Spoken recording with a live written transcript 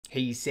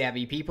Hey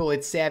savvy people,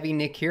 it's Savvy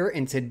Nick here,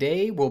 and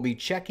today we'll be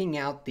checking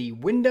out the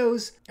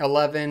Windows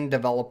 11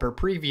 developer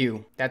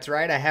preview. That's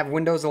right, I have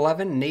Windows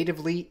 11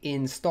 natively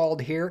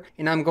installed here,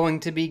 and I'm going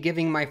to be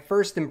giving my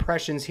first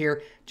impressions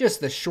here,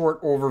 just a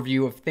short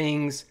overview of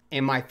things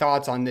and my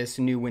thoughts on this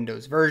new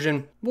Windows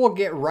version. We'll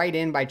get right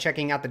in by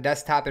checking out the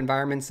desktop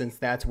environment since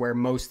that's where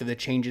most of the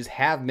changes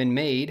have been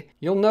made.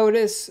 You'll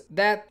notice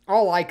that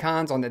all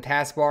icons on the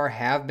taskbar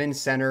have been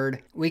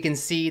centered. We can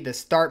see the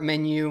start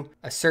menu,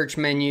 a search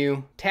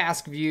menu,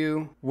 task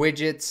view,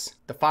 widgets,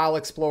 the File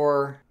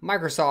Explorer,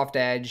 Microsoft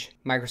Edge,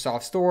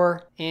 Microsoft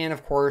Store, and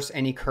of course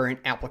any current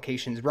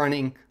applications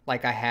running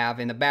like I have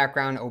in the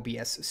background,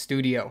 OBS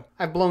Studio.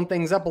 I've blown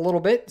things up a little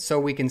bit so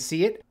we can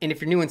see it, and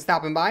if you're new and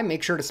stopping by,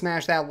 make sure to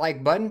smash that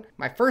like button.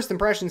 My first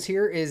impressions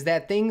here is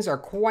that things are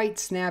quite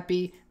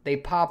snappy. They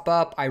pop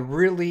up. I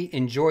really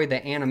enjoy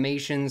the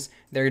animations.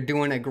 They're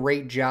doing a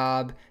great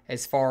job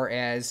as far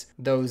as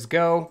those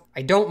go.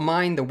 I don't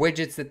mind the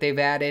widgets that they've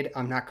added.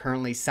 I'm not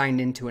currently signed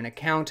into an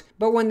account,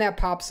 but when that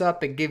pops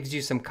up, it gives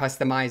you some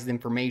customized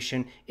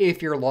information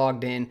if you're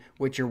logged in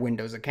with your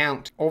Windows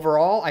account.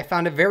 Overall, I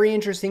found it very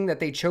interesting that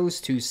they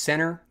chose to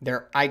center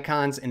their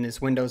icons in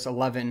this Windows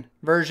 11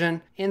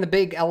 version, and the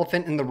big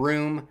elephant in the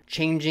room,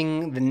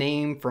 changing the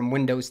name from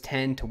Windows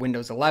 10 to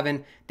Windows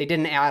 11. They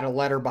didn't add a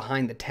letter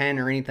behind the 10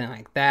 or anything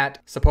like that.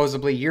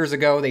 Supposedly years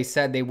ago, they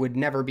said they would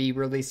never be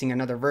releasing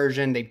another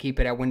version. They'd keep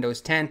it at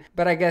Windows 10,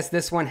 but I guess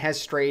this one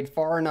has strayed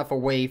far enough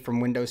away from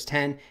Windows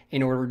 10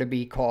 in order to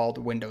be called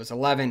Windows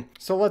 11.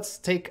 So let's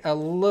take a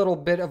little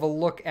bit of a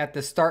look at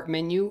the start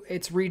menu.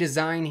 Its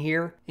redesign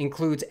here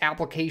includes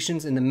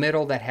applications in the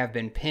middle that have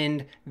been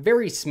pinned,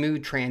 very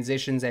smooth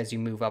transitions as you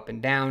move up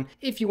and down.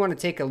 If you want to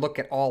take a look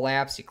at all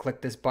apps, you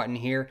click this button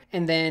here,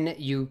 and then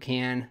you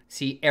can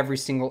see every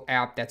single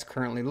app that's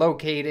currently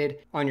located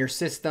on your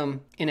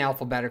system in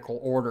alphabetical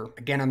order.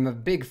 Again, I'm a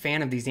big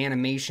fan of these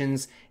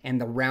animations and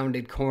the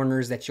rounded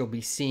corners that you'll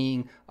be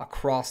seeing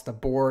across the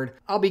board.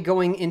 I'll be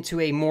going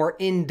into a more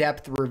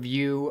in-depth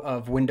review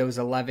of Windows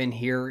 11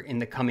 here in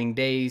the coming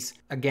days.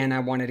 Again, I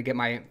wanted to get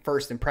my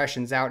first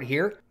impressions out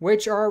here,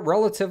 which are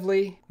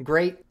relatively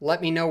great.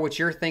 Let me know what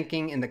you're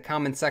thinking in the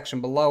comment section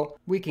below.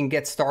 We can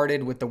get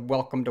started with the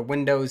welcome to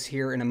Windows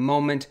here in a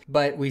moment,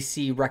 but we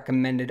see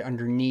recommended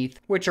underneath,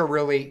 which are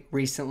really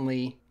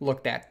recently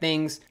looked at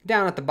things.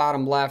 Down at the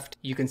bottom left,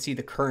 you can see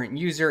the current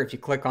user. If you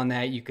click on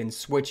that, you can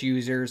switch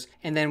users.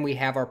 And then we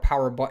have our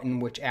power button,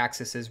 which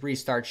accesses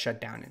restart,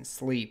 shutdown, and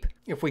sleep.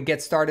 If we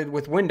get started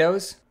with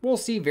Windows, we'll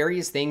see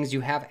various things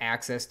you have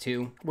access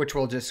to, which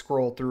we'll just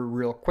scroll through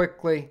real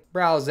quickly.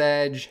 Browse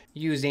Edge,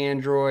 use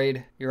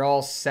Android. You're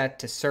all set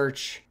to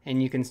search,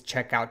 and you can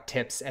check out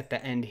tips at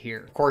the end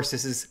here. Of course,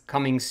 this is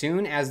coming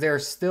soon as they're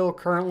still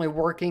currently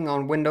working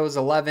on Windows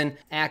 11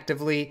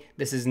 actively.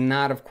 This is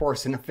not, of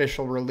course, an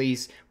official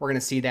release. We're going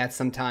to see that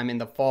sometime in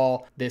the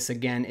fall. This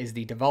again is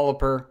the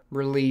developer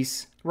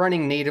release,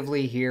 running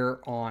natively here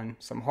on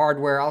some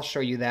hardware. I'll show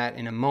you that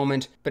in a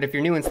moment. But if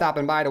you're new and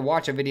stopping by to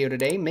watch a video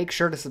today, make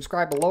sure to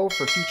subscribe below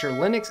for future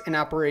Linux and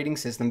operating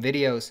system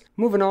videos.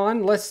 Moving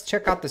on, let's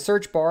check out the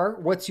search bar.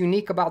 What's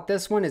unique about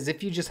this one is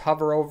if you just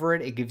hover over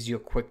it, it gives you a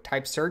quick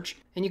type search.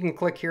 And you can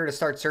click here to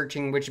start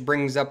searching, which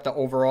brings up the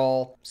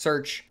overall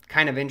search.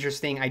 Kind of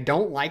interesting. I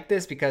don't like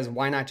this because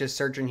why not just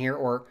search in here?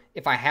 Or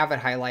if I have it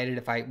highlighted,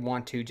 if I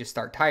want to just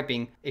start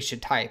typing, it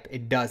should type.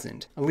 It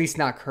doesn't, at least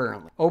not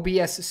currently.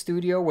 OBS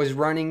Studio was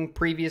running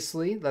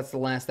previously. That's the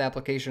last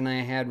application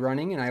I had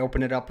running, and I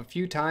opened it up a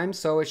few times,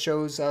 so it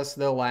shows us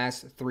the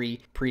last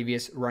 3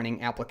 previous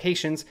running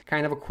applications.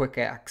 Kind of a quick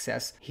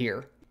access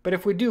here. But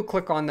if we do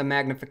click on the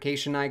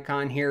magnification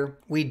icon here,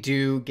 we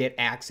do get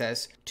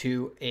access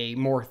to a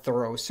more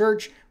thorough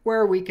search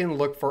where we can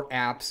look for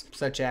apps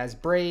such as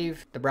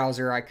Brave, the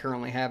browser I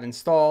currently have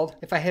installed.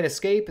 If I hit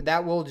escape,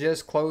 that will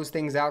just close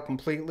things out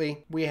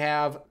completely. We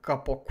have a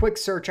couple quick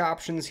search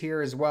options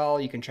here as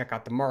well. You can check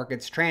out the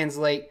markets,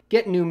 translate,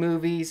 get new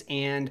movies,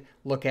 and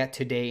look at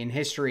today in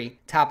history.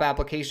 Top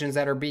applications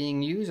that are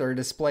being used are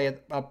displayed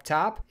up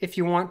top. If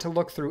you want to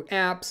look through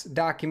apps,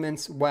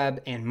 documents,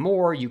 web, and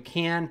more, you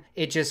can.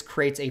 It just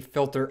creates a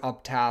filter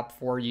up top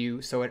for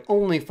you, so it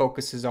only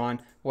focuses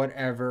on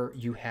whatever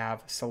you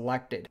have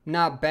selected.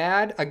 Not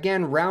bad.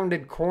 Again,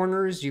 rounded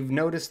corners. You've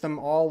noticed them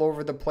all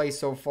over the place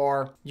so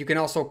far. You can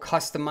also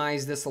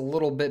customize this a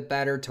little bit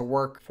better to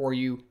work for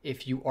you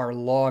if you are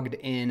logged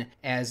in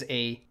as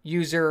a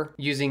user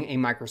using a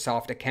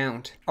Microsoft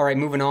account. All right,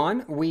 moving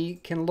on. We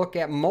can look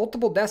at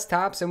multiple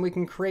desktops and we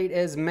can create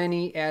as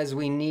many as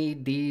we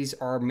need. These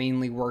are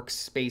mainly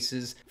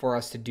workspaces for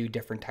us to do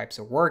different types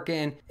of work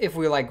in. If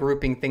we like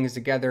grouping things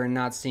together and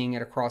not seeing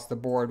it across the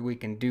board, we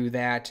can do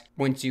that.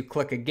 Once you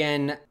click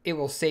again, it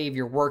will save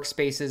your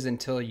workspaces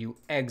until you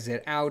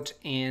exit out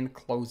and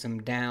close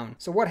them down.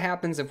 So what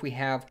happens if we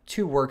have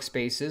 2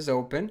 workspaces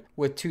open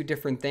with 2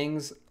 different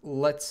things?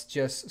 Let's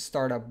just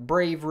start up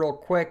Brave real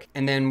quick,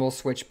 and then we'll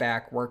switch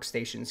back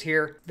workstations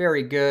here.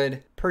 Very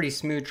good, pretty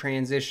smooth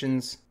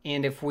transitions.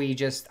 And if we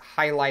just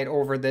highlight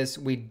over this,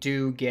 we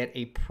do get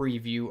a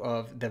preview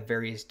of the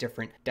various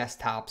different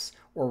desktops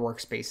or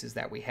workspaces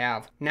that we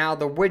have. Now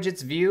the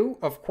widgets view,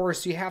 of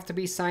course you have to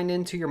be signed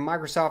into your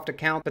Microsoft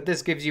account, but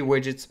this gives you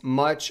widgets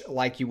much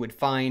like you would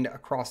find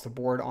across the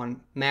board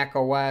on Mac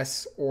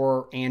OS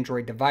or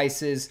Android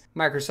devices.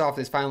 Microsoft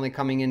is finally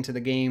coming into the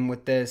game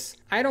with this.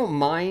 I don't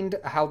mind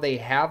how they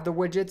have the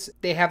widgets.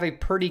 They have a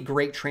pretty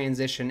great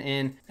transition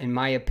in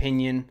my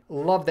opinion.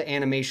 Love the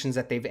animations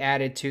that they've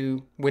added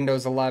to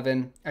Windows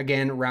 11.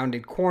 Again,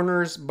 rounded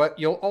corners, but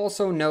you'll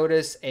also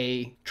notice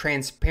a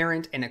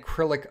transparent and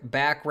acrylic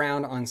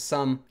background on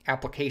some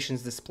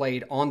applications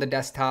displayed on the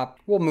desktop.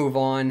 We'll move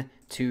on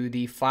to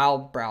the file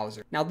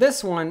browser. Now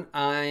this one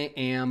I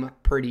am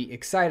pretty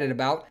excited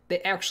about. They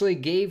actually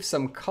gave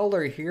some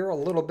color here, a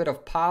little bit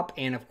of pop,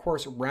 and of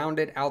course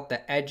rounded out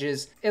the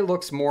edges. It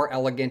looks more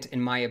elegant in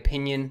my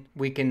opinion.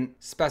 We can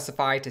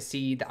specify to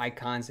see the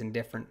icons in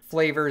different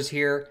flavors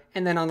here.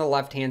 And then on the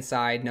left hand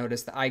side,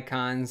 notice the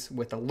icons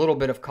with a little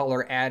bit of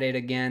color added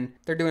again.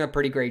 They're doing a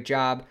pretty great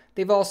job.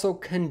 They've also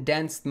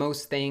condensed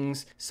most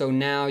things, so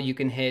now you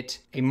can hit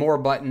a more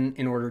button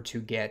in order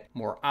to get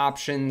more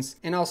options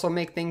and also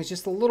make things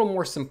just a little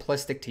more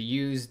simplistic to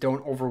use.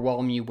 Don't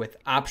overwhelm you with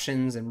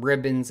options and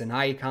ribbons and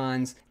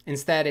icons.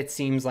 Instead, it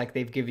seems like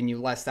they've given you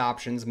less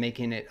options,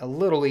 making it a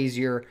little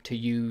easier to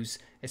use,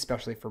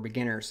 especially for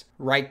beginners.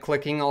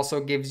 Right-clicking also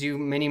gives you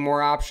many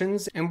more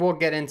options, and we'll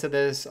get into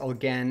this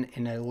again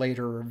in a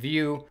later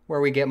review where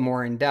we get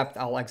more in depth.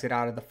 I'll exit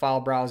out of the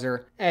file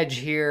browser, Edge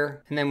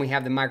here, and then we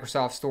have the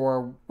Microsoft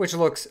Store, which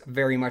looks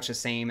very much the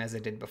same as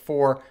it did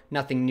before.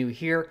 Nothing new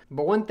here,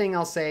 but one thing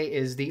I'll say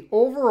is the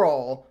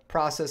overall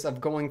process of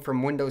going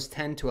from Windows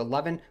 10 to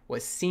 11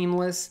 was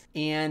seamless,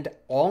 and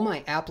all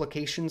my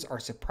applications are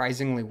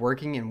surprisingly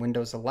working in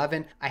Windows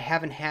 11. I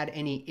haven't had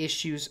any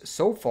issues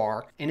so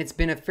far, and it's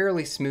been a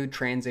fairly smooth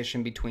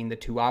transition between the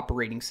two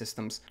operating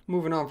systems.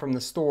 Moving on from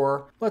the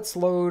store, let's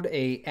load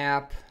a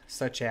app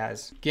such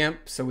as GIMP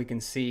so we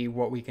can see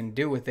what we can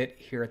do with it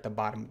here at the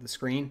bottom of the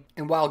screen.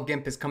 And while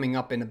GIMP is coming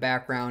up in the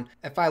background,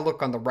 if I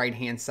look on the right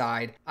hand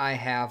side, I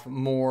have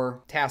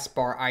more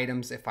taskbar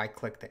items. If I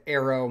click the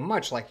arrow,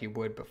 much like you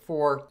would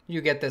before,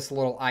 you get this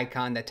little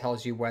icon that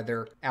tells you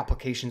whether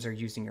applications are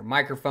using your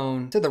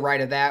microphone. To the right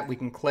of that, we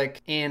can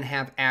click and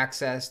have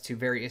access to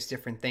various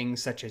different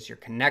things such as your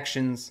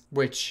connections,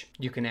 which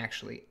you can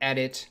actually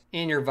edit,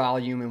 and your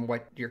volume and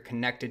what you're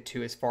connected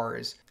to as far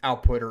as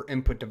output or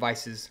input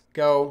devices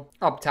go.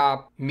 Up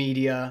top,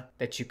 media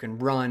that you can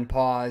run,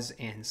 pause,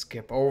 and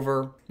skip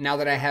over. Now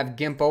that I have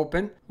GIMP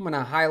open, I'm going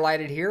to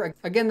highlight it here.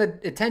 Again, the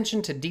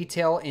attention to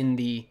detail in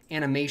the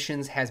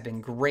animations has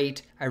been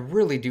great. I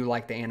really do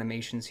like the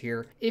animations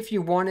here. If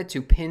you wanted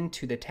to pin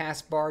to the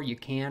taskbar, you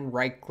can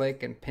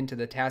right-click and pin to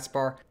the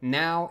taskbar.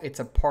 Now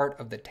it's a part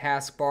of the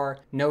taskbar.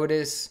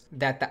 Notice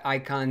that the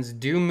icons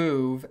do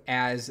move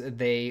as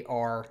they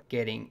are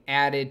getting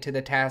added to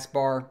the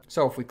taskbar.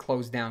 So if we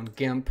close down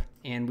GIMP,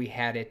 and we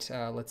had it,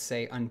 let's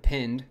say,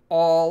 unpinned,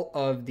 all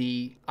of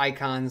the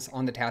icons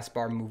on the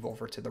taskbar move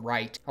over to the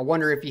right. I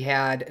wonder if you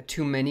had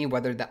too many,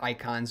 whether the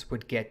icons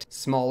would get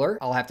smaller.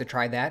 I'll have to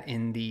try that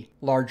in the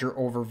larger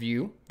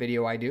overview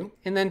video I do.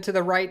 And then to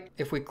the right,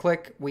 if we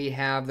click, we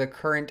have the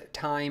current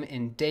time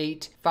and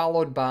date,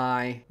 followed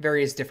by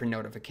various different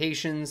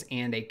notifications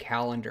and a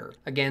calendar.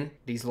 Again,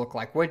 these look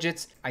like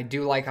widgets. I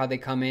do like how they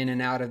come in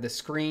and out of the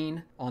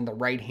screen on the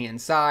right-hand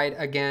side.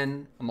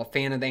 Again, I'm a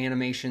fan of the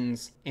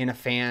animations and a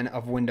fan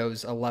of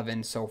Windows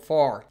 11 so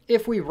far.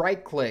 If we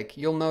right-click,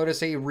 you'll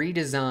notice a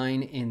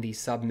redesign in the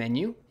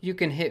sub-menu. You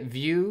can hit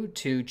View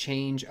to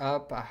change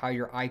up how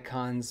your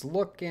icons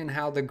look and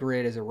how the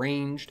grid is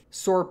arranged.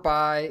 Sort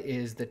by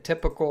is the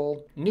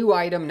typical. New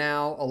item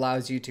now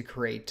allows you to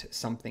create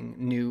something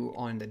new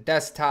on the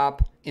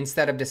desktop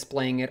instead of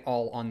displaying it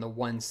all on the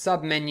one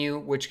sub-menu,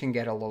 which can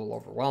get a little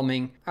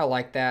overwhelming. I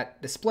like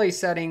that. Display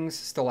settings,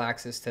 still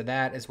access to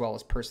that, as well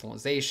as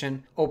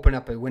personalization. Open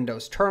up a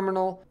Windows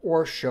terminal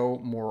or show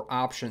more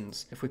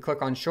options. If we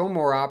click on show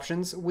more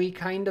options, we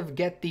kind of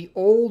get the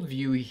old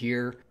view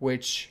here,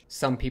 which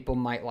some people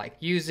might like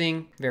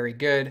using. Very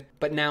good.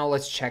 But now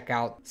let's check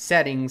out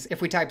settings. If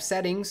we type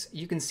settings,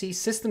 you can see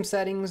system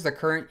settings, the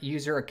current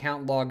user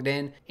account logged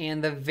in,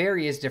 and the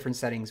various different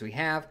settings we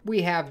have.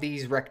 We have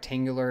these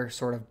rectangular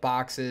sort of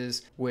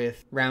boxes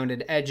with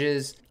rounded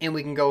edges, and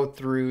we can go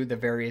through the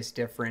various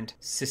different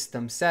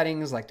system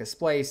settings like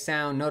display,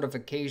 sound,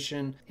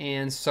 notification,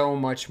 and so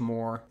much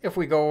more. If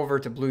we go over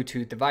to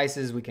Bluetooth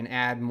devices, we can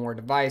add more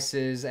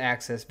devices,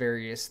 access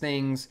various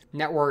things.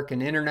 Network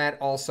and internet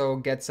also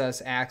gets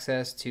us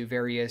access to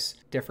various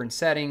different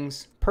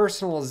settings.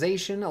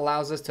 Personalization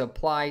allows us to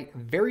apply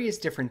various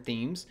different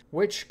themes,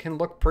 which can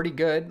look pretty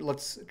good.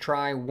 Let's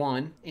try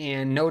one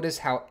and notice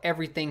how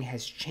everything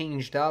has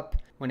changed up.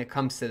 When it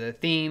comes to the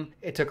theme,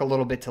 it took a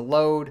little bit to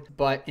load,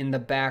 but in the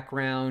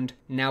background,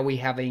 now we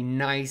have a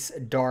nice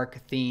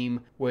dark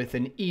theme with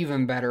an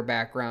even better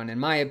background. In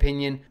my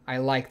opinion, I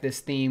like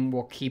this theme.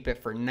 We'll keep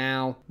it for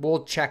now.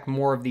 We'll check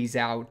more of these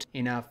out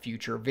in a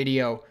future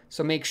video.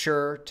 So make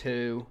sure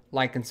to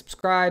like and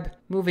subscribe.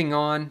 Moving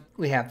on,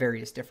 we have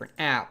various different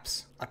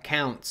apps,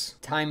 accounts,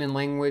 time and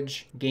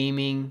language,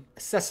 gaming,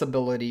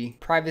 accessibility,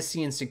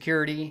 privacy and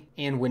security,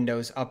 and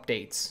Windows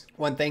updates.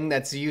 One thing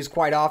that's used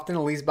quite often,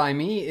 at least by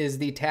me, is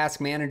the task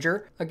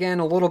manager. Again,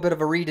 a little bit of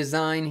a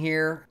redesign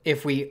here.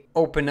 If we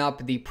open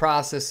up the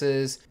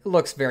processes, it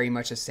looks very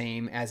much the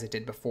same as it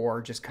did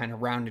before, just kind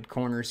of rounded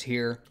corners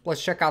here.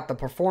 Let's check out the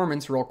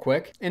performance real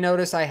quick. And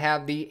notice I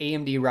have the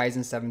AMD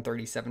Ryzen 7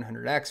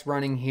 3700X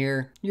running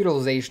here.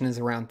 Utilization is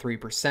around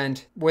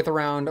 3% with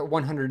around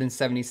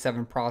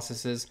 177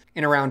 processes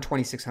and around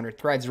 2600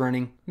 threads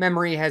running.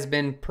 Memory has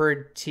been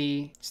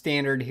pretty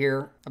standard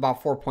here,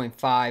 about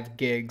 4.5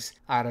 gigs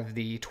out of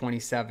the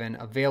 27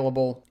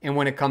 available. And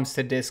when it comes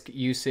to disk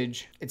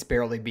usage, it's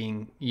barely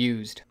being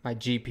used. My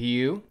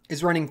GPU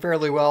is running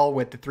fairly well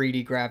with the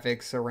 3D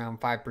graphics around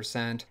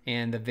 5%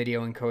 and the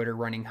video encoder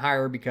running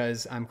higher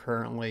because I'm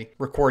currently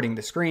recording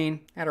the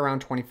screen at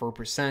around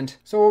 24%.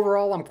 So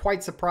overall, I'm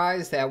quite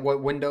surprised at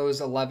what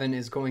Windows 11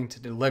 is going to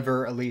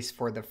deliver, at least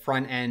for the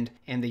front end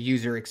and the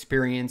user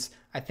experience.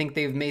 I think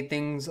they've made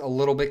things a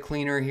little bit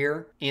cleaner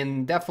here,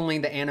 and definitely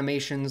the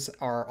animations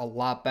are a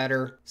lot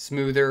better,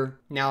 smoother.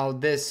 Now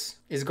this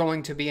is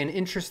going to be an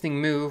interesting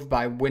move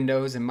by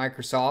Windows and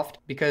Microsoft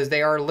because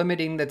they are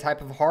limiting the type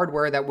of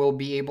hardware that will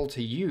be able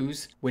to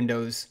use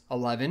Windows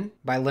 11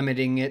 by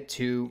limiting it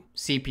to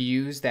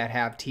CPUs that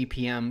have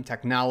TPM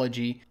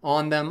technology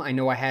on them. I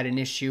know I had an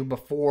issue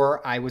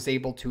before I was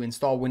able to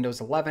install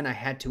Windows 11. I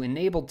had to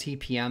enable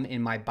TPM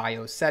in my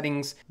BIOS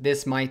settings.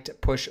 This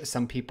might push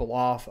some people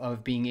off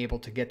of being able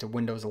to get to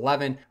Windows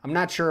 11. I'm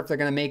not sure if they're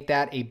going to make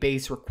that a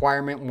base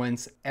requirement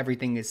once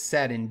everything is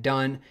said and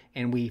done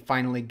and we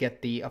finally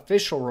get the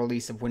official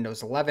release of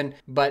Windows 11,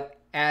 but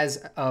as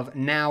of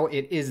now,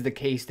 it is the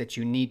case that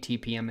you need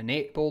TPM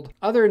enabled.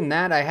 Other than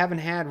that, I haven't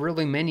had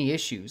really many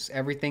issues.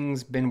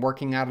 Everything's been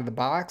working out of the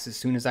box as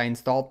soon as I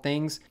installed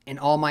things, and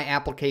all my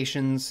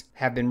applications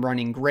have been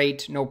running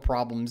great, no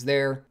problems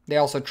there. They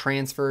also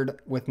transferred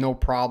with no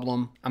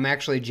problem. I'm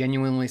actually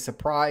genuinely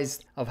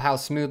surprised of how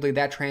smoothly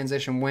that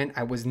transition went.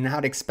 I was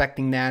not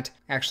expecting that,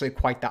 actually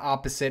quite the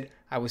opposite.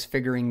 I was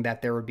figuring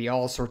that there would be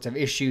all sorts of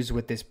issues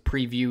with this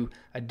preview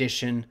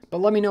edition. But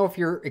let me know if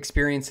your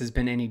experience has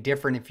been any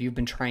different. If you've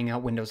been trying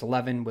out Windows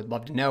 11, would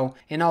love to know.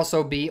 And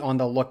also be on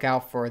the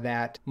lookout for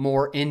that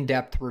more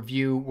in-depth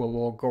review where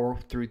we'll go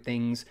through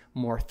things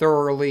more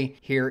thoroughly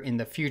here in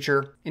the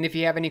future. And if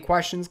you have any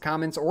questions,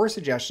 comments, or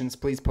suggestions,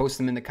 please post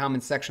them in the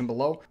comments section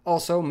below.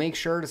 Also, make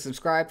sure to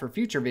subscribe for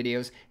future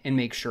videos and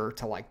make sure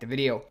to like the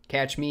video.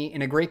 Catch me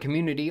in a great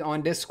community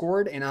on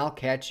Discord, and I'll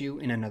catch you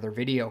in another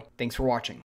video. Thanks for watching.